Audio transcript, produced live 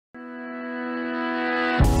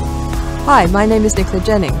Hi, my name is Nicola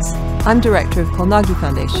Jennings. I'm director of Carnegie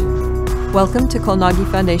Foundation. Welcome to Carnegie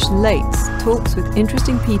Foundation Lates, talks with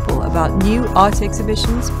interesting people about new art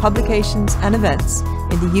exhibitions, publications and events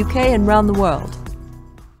in the UK and around the world.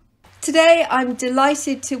 Today I'm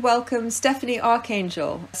delighted to welcome Stephanie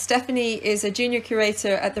Archangel. Stephanie is a junior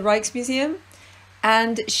curator at the Rijksmuseum,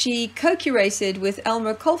 and she co-curated with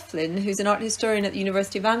Elmer Kolflin, who's an art historian at the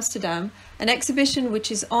University of Amsterdam, an exhibition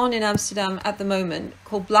which is on in Amsterdam at the moment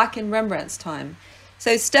called Black in Rembrandt's Time.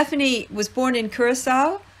 So Stephanie was born in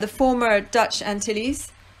Curaçao, the former Dutch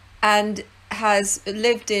Antilles, and has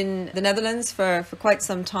lived in the Netherlands for quite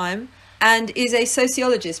some time, and is a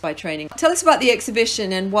sociologist by training. Tell us about the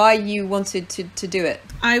exhibition and why you wanted to do it.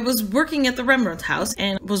 I was working at the Rembrandt House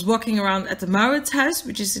and was walking around at the Rembrandt House,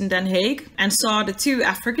 which is in Den Haag, and saw the two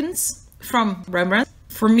Africans from Rembrandt.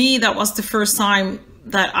 For me, that was the first time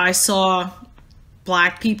that I saw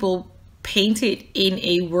Black people painted in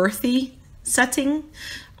a worthy setting,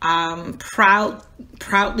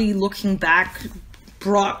 proudly looking back,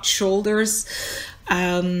 broad shoulders.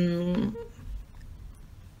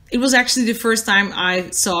 It was actually the first time I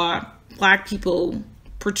saw Black people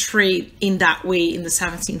portrayed in that way in the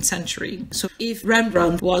 17th century. So if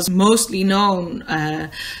Rembrandt was mostly known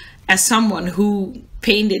as someone who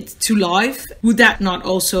painted to life, would that not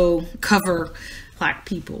also cover Black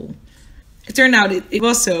people? It turned out it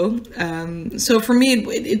was so. So for me,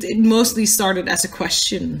 it mostly started as a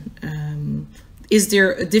question. Is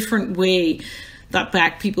there a different way that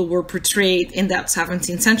Black people were portrayed in that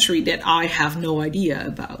 17th century that I have no idea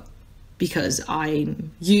about, because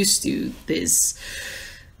I'm used to this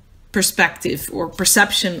perspective or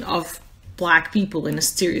perception of Black people in a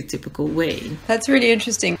stereotypical way. That's really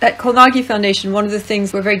interesting. At Carnegie Foundation, one of the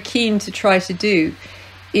things we're very keen to try to do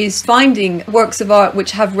is finding works of art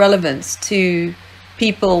which have relevance to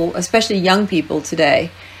people, especially young people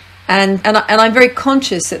today. And I'm very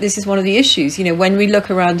conscious that this is one of the issues. You know, when we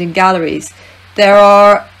look around in galleries, there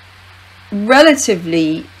are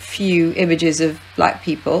relatively few images of Black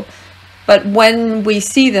people, but when we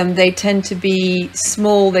see them, they tend to be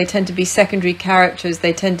small, they tend to be secondary characters,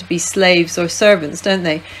 they tend to be slaves or servants, don't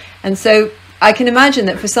they? And so I can imagine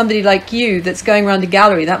that for somebody like you that's going around a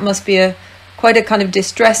gallery, that must be quite a kind of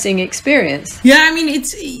distressing experience. Yeah, I mean,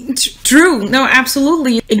 it's true. No,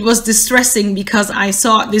 absolutely. It was distressing because I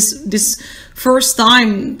saw this first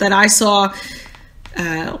time that I saw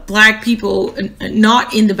Black people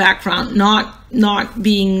not in the background, not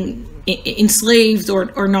being enslaved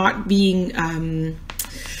or not being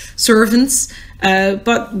servants,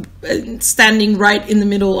 but standing right in the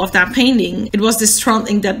middle of that painting. It was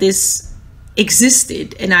distraughting that this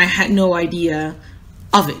existed and I had no idea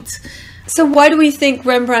of it. So why do we think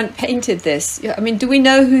Rembrandt painted this? I mean, do we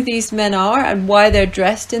know who these men are and why they're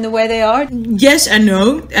dressed in the way they are? Yes and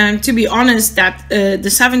no. And to be honest, that the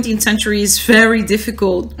 17th century is very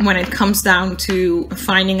difficult when it comes down to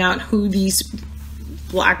finding out who these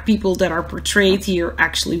Black people that are portrayed here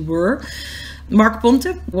actually were. Mark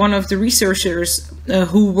Ponte, one of the researchers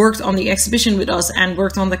who worked on the exhibition with us and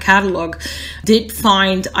worked on the catalog, did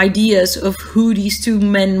find ideas of who these two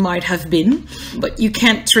men might have been, but you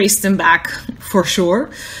can't trace them back for sure.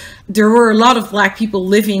 There were a lot of Black people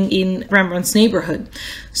living in Rembrandt's neighborhood,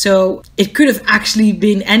 so it could have actually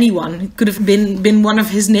been anyone. It could have been one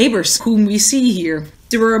of his neighbors whom we see here.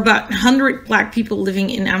 There were about 100 Black people living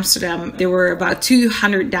in Amsterdam. There were about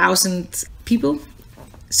 200,000 people.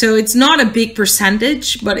 So it's not a big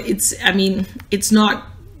percentage, but it's not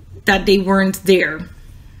that they weren't there.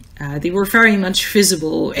 They were very much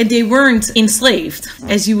visible, and they weren't enslaved,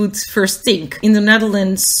 as you would first think. In the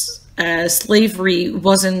Netherlands, slavery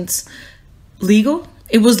wasn't legal.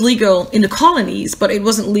 It was legal in the colonies, but it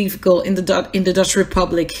wasn't legal in the Dutch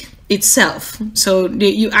Republic itself. So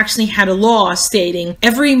you actually had a law stating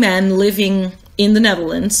every man living in the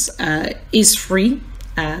Netherlands is free,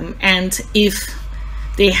 and if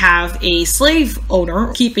they have a slave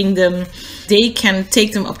owner keeping them, they can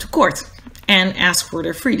take them up to court and ask for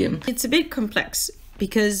their freedom. It's a bit complex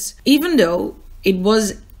because even though it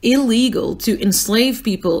was illegal to enslave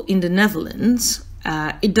people in the Netherlands,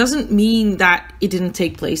 it doesn't mean that it didn't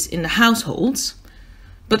take place in the households.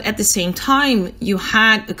 But at the same time, you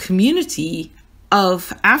had a community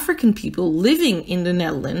of African people living in the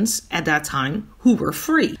Netherlands at that time who were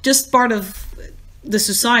free, just part of the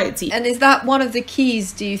society. And is that one of the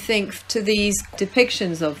keys, do you think, to these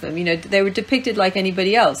depictions of them? You know, they were depicted like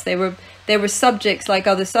anybody else. They were subjects like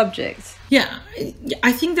other subjects. Yeah,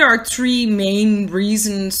 I think there are three main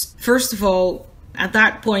reasons. First of all, at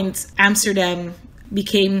that point, Amsterdam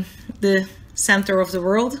became the center of the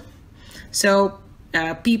world. So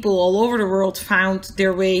people all over the world found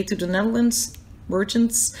their way to the Netherlands,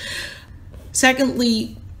 merchants.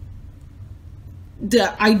 Secondly,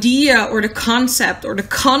 the idea or the concept or the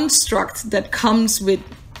construct that comes with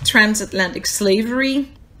transatlantic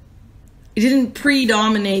slavery, it didn't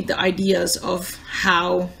predominate the ideas of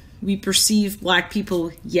how we perceive Black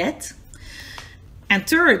people yet. And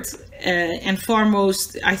third, and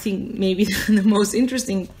foremost, I think maybe the most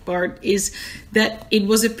interesting part is that it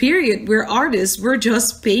was a period where artists were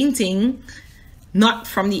just painting not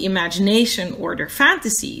from the imagination or their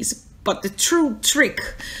fantasies, but the true trick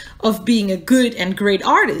of being a good and great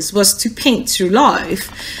artist was to paint through life.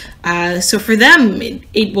 So for them,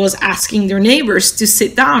 it was asking their neighbors to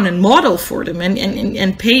sit down and model for them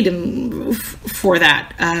and pay them for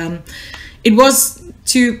that. It was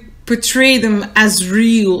to portray them as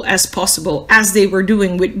real as possible, as they were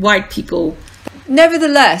doing with white people.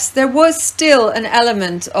 Nevertheless, there was still an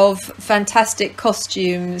element of fantastic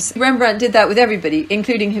costumes. Rembrandt did that with everybody,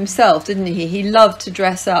 including himself, didn't he? He loved to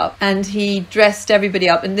dress up, and he dressed everybody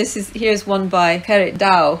up. And here's one by Gerrit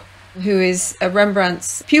Douw, who is a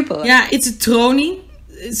Rembrandt's pupil. Yeah, it's a tronie.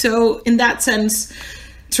 So in that sense,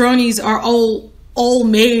 tronies are all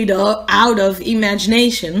made out of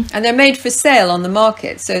imagination. And they're made for sale on the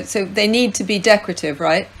market, so they need to be decorative,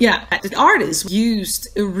 right? Yeah, the artist used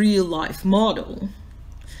a real life model,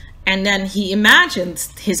 and then he imagined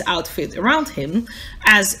his outfit around him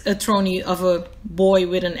as a tronie of a boy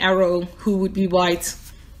with an arrow who would be white,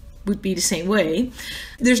 would be the same way.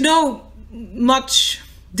 There's no much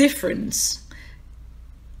difference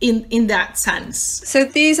in that sense. So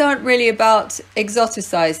these aren't really about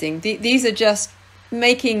exoticizing. These are just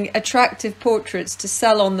making attractive portraits to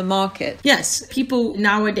sell on the market. Yes, people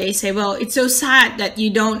nowadays say, well, it's so sad that you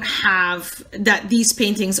don't have, that these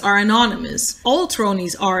paintings are anonymous. All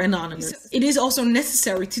tronies are anonymous. It is also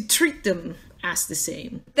necessary to treat them as the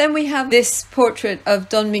same. Then we have this portrait of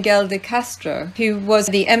Don Miguel de Castro, who was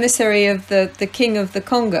the emissary of the king of the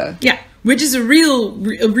Congo. Yeah, which is a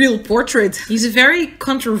real portrait. He's a very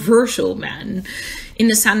controversial man in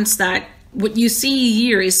the sense that what you see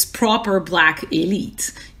here is proper Black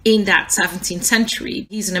elite in that 17th century.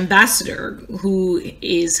 He's an ambassador who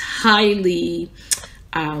is highly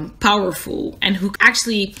powerful and who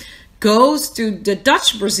actually goes to the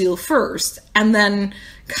Dutch Brazil first and then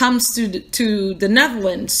comes to the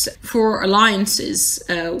Netherlands for alliances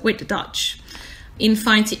with the Dutch. In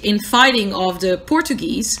fighting of the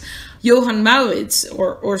Portuguese, Johan Maurits,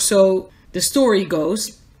 or so the story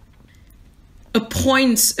goes,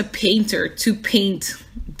 appoints a painter to paint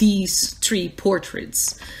these three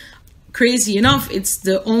portraits. Crazy enough, it's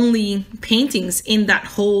the only paintings in that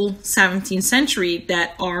whole 17th century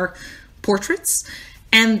that are portraits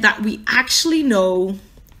and that we actually know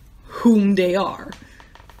whom they are.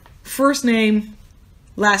 First name,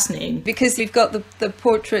 last name. Because we've got the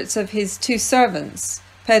portraits of his two servants,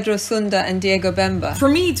 Pedro Sunda and Diego Bemba. For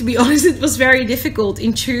me, to be honest, it was very difficult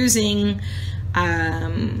in choosing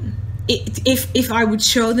if I would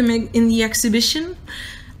show them in the exhibition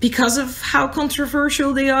because of how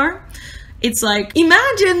controversial they are. It's like,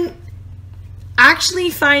 imagine actually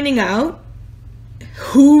finding out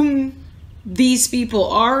whom these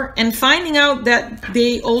people are and finding out that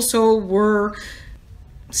they also were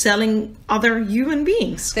selling other human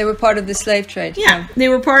beings. They were part of the slave trade. Yeah, they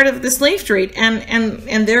were part of the slave trade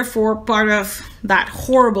and therefore part of that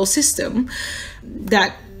horrible system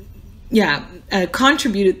that,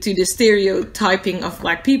 contributed to the stereotyping of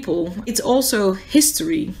Black people. It's also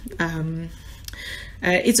history.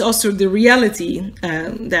 It's also the reality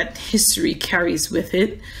that history carries with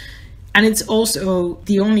it. And it's also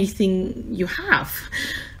the only thing you have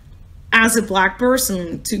as a Black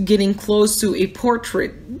person to getting close to a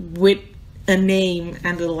portrait with a name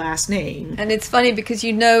and a last name. And it's funny because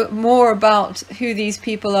you know more about who these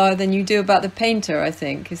people are than you do about the painter, I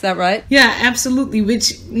think. Is that right? Yeah, absolutely,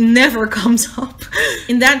 which never comes up.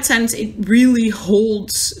 In that sense, it really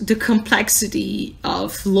holds the complexity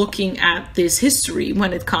of looking at this history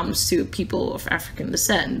when it comes to people of African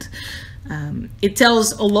descent. It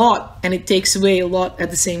tells a lot and it takes away a lot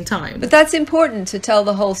at the same time. But that's important to tell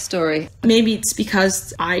the whole story. Maybe it's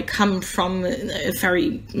because I come from a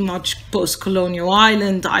very much post-colonial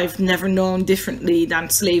island. I've never known differently than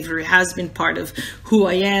slavery has been part of who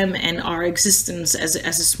I am and our existence as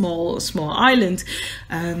a small island.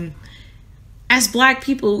 As Black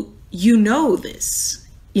people, you know this.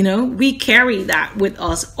 You know, we carry that with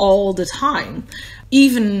us all the time,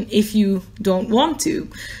 even if you don't want to.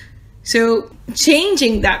 So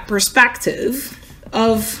changing that perspective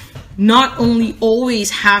of not only always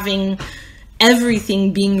having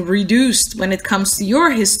everything being reduced when it comes to your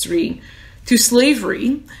history to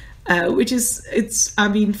slavery, which is, I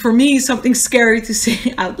mean, for me, something scary to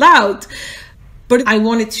say out loud. But I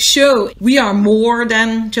wanted to show we are more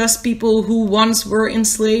than just people who once were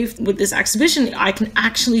enslaved. With this exhibition, I can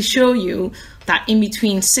actually show you that in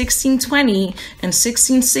between 1620 and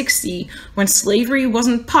 1660, when slavery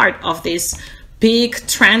wasn't part of this big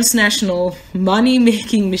transnational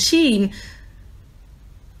money-making machine,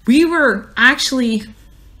 we were actually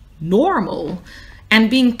normal and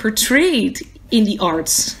being portrayed in the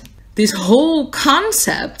arts. This whole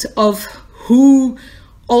concept of who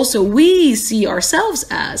also we see ourselves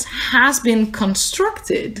as has been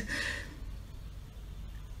constructed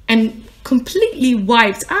and completely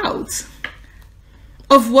wiped out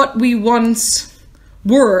of what we once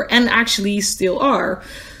were and actually still are.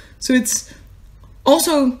 So it's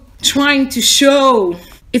also trying to show,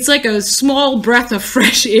 it's like a small breath of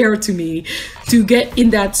fresh air to me to get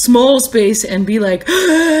in that small space and be like,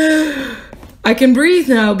 I can breathe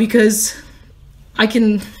now because I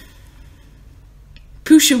can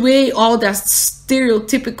push away all that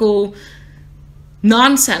stereotypical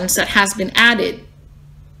nonsense that has been added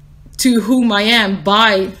to whom I am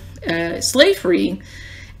by slavery,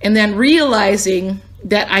 and then realizing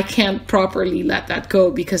that I can't properly let that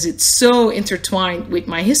go because it's so intertwined with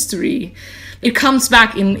my history. It comes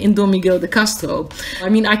back in Don Miguel de Castro. I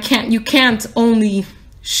mean, you can't only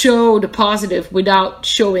show the positive without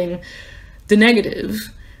showing the negative,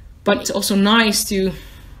 but it's also nice to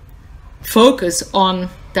focus on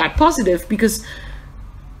that positive because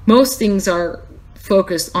most things are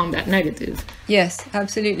focused on that negative. Yes,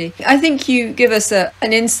 absolutely. I think you give us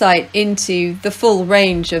an insight into the full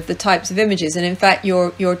range of the types of images, and in fact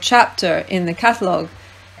your chapter in the catalogue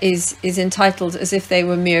is entitled As If They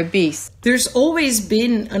Were Mere Beasts. There's always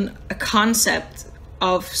been a concept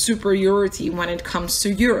of superiority when it comes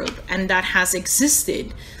to Europe, and that has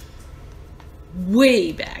existed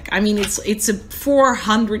way back. I mean, it's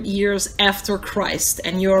 400 years after Christ,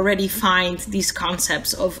 and you already find these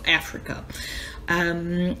concepts of Africa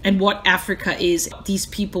and what Africa is, these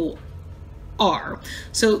people are.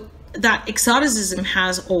 So that exoticism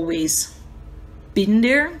has always been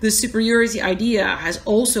there. The superiority idea has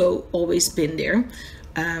also always been there,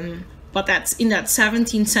 but that's in that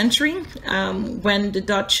 17th century when the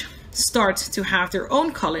Dutch start to have their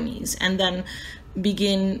own colonies and then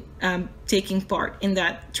begin taking part in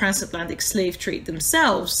that transatlantic slave trade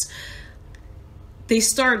themselves. They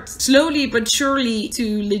start slowly but surely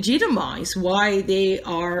to legitimize why they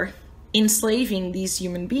are enslaving these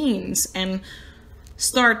human beings and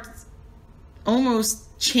start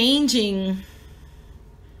almost changing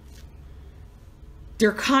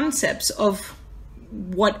their concepts of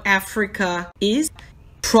what Africa is.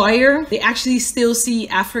 Prior, they actually still see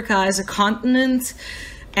Africa as a continent,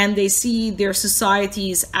 and they see their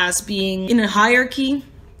societies as being in a hierarchy.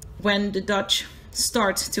 When the Dutch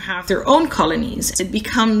start to have their own colonies, it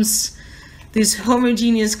becomes this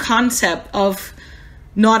homogeneous concept of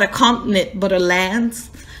not a continent but a land,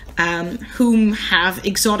 whom have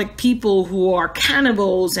exotic people who are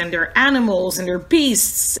cannibals, and they're animals and they're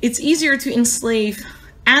beasts. It's easier to enslave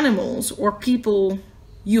animals or people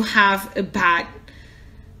you have a bad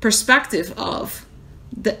perspective of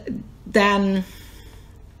than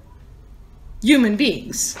human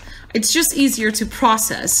beings. It's just easier to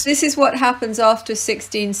process. This is what happens after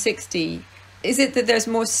 1660. Is it that there's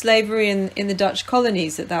more slavery in the Dutch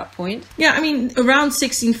colonies at that point? Yeah, I mean, around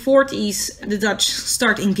 1640s, the Dutch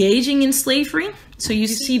start engaging in slavery. So you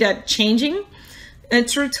see that changing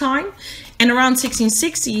through time. And around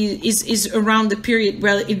 1660 is around the period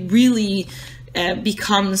where it really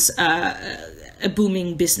becomes a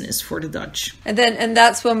booming business for the Dutch. And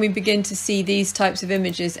that's when we begin to see these types of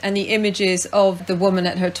images, and the images of the woman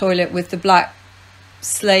at her toilet with the black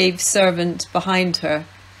slave servant behind her.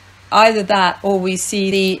 Either that, or we see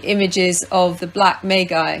the images of the black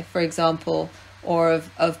magi, for example, or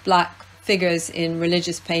of black figures in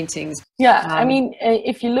religious paintings. Yeah, I mean,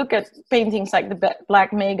 if you look at paintings like the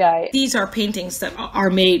Black Magi, these are paintings that are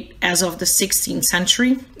made as of the 16th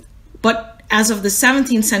century, but as of the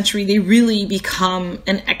 17th century, they really become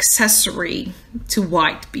an accessory to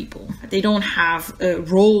white people. They don't have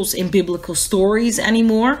roles in biblical stories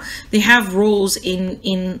anymore. They have roles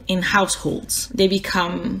in households. They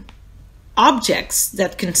become objects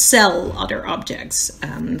that can sell other objects.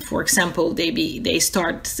 For example, they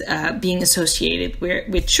start being associated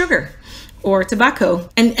with sugar or tobacco.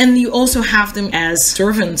 And you also have them as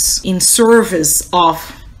servants in service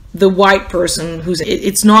of the white person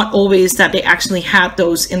it's not always that they actually had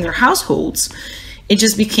those in their households. It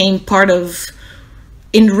just became part of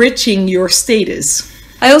enriching your status.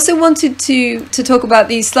 I also wanted to talk about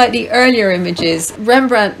these slightly earlier images.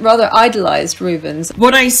 Rembrandt rather idolized Rubens.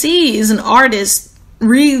 What I see is an artist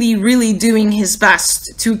really doing his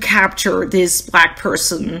best to capture this black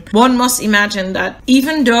person. One must imagine that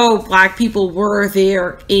even though black people were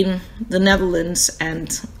there in the Netherlands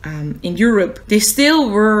and in Europe, they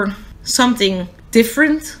still were something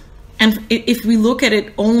different. And if we look at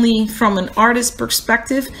it only from an artist's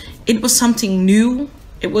perspective, it was something new.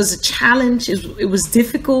 It was a challenge. It was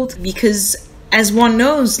difficult because, as one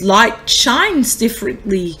knows, light shines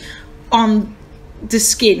differently on the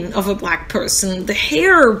skin of a black person. The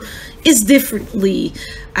hair is differently.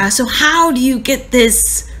 So how do you get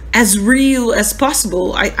this as real as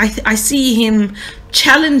possible? I see him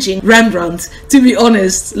challenging Rembrandt, to be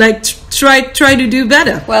honest, like try to do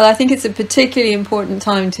better. Well, I think it's a particularly important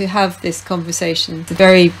time to have this conversation. It's a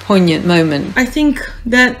very poignant moment. I think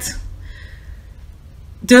that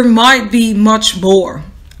there might be much more.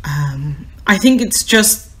 I think it's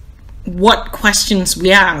just what questions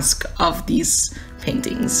we ask of these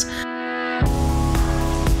paintings.